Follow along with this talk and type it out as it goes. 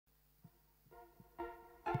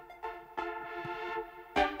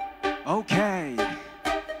Okay.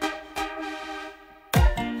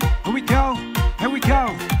 Here we go, here we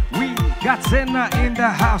go. We got Senna in the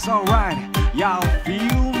house, alright. Y'all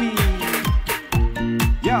feel me?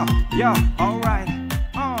 Yo, yo, alright.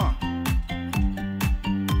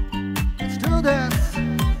 Let's do this.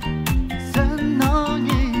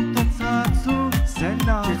 Senna이 떴사수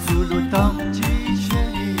Senna. 제술로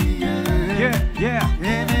던지시에 Yeah, yeah.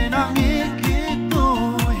 애매낭이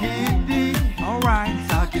기도 힘이 Alright.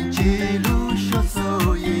 사긴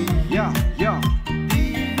지루셔서이 Yo, yo.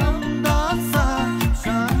 이런다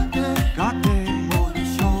사가대 Got it. 모두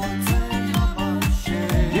쇼트야 마셔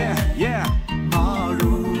Yeah, yeah. 마루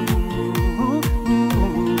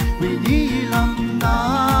위니람나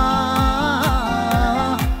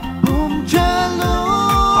붐젤로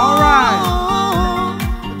Alright.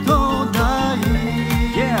 도다이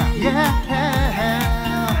Yeah.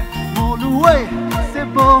 모루에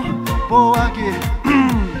세보 보아기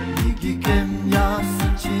이기겐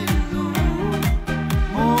야스치루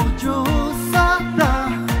모조 사다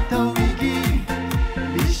더위기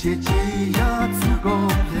미시지야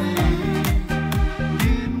주고해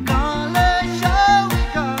님갈래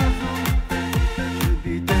샤위가수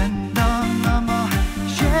준비된다 남아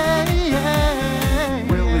쉐예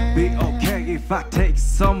Will it be okay if I take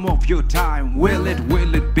some of your time? Will it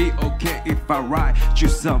be okay if I write you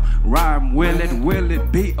some rhyme? Will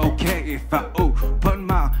it be okay if I open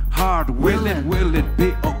my heart? Will it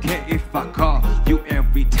be okay if I call you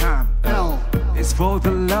every time? It's for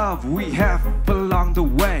the love we have along the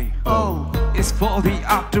way. It's for the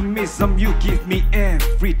optimism you give me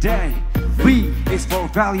every day. V is for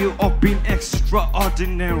value of being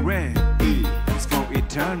extraordinary. E is for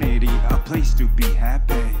eternity, a place to be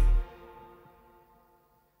happy.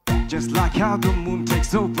 Just like how the moon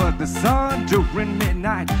takes over the sun during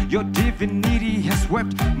midnight, your divinity has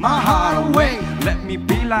swept my heart away. Let me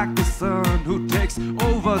be like the sun who takes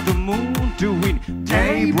over the moon during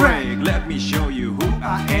daybreak. Let me show you who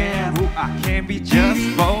I am, who I can be just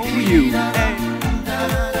for you. Hey.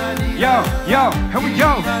 Yo, yo, here we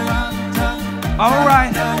go. All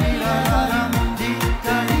right.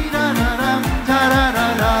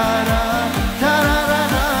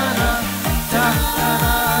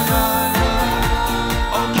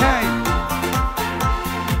 Okay.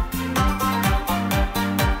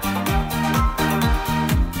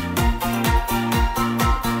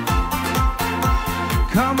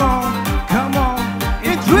 Come on, come on.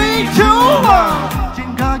 In 3, 2, 1.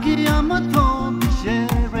 생각이 아마 더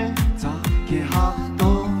미쉐레 작게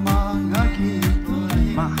하도 망하기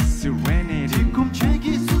My serenity.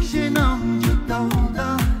 꿈책이 숙시에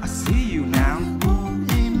남겼다오다 I see you now.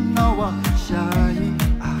 임 나와 샤이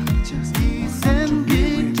I just 이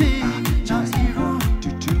생기지 나이로 to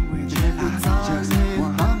do it. I just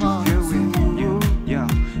want to feel with you. Yeah.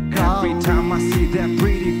 Every time I see that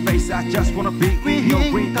pretty face, I just wanna be in your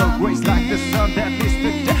wrinkle grace like the sun that is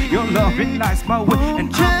the day. Your love it lights my way,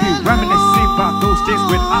 and I'll be reminiscing about those days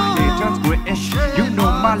when our hair turns gray. And you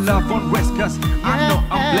know my love won't rest, 'cause I know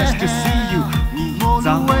I'm blessed to see you.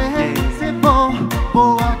 모두의 세보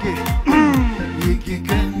보아게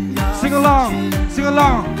이기겐 Sing along, sing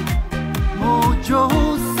along. 모조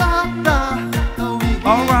사다 더위기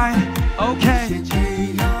Alright, okay.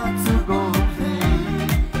 시지야 주고해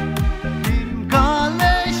님갈래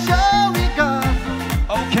샤위가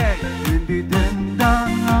Okay. 준비된다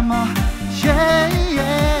아마 쉐예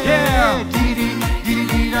Yeah. 디리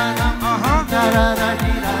디리라랑 Uh-huh.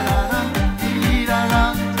 따라라리라랑 디리라랑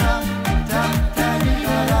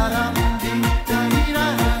따라라리라랑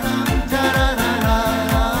디리라랑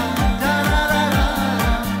따라라라랑 따라라라랑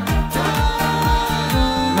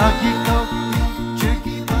나기가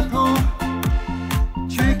죄기가도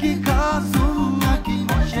죄기가 숨나기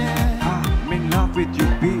못해 I'm in love with you,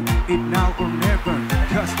 be it now or never,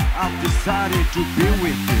 'cause I've decided to be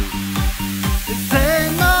with you.